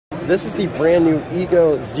this is the brand new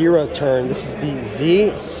Ego Zero Turn. This is the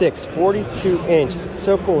Z6, 42-inch.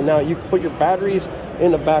 So cool. Now you can put your batteries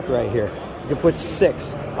in the back right here. You can put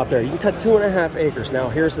 6 up there. You can cut 2.5 acres. Now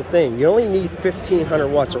here's the thing. You only need 1,500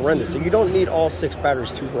 watts to run this. So you don't need all 6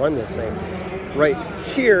 batteries to run this thing. Right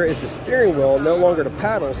here is the steering wheel, no longer the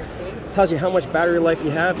paddles. It tells you how much battery life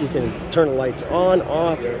you have. You can turn the lights on,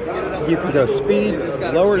 off. You can go speed,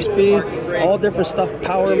 lower speed, all different stuff.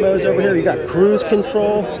 Power modes over here. You got cruise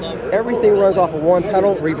control. Everything runs off of one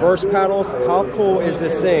pedal, reverse pedals. How cool is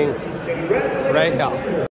this thing right here?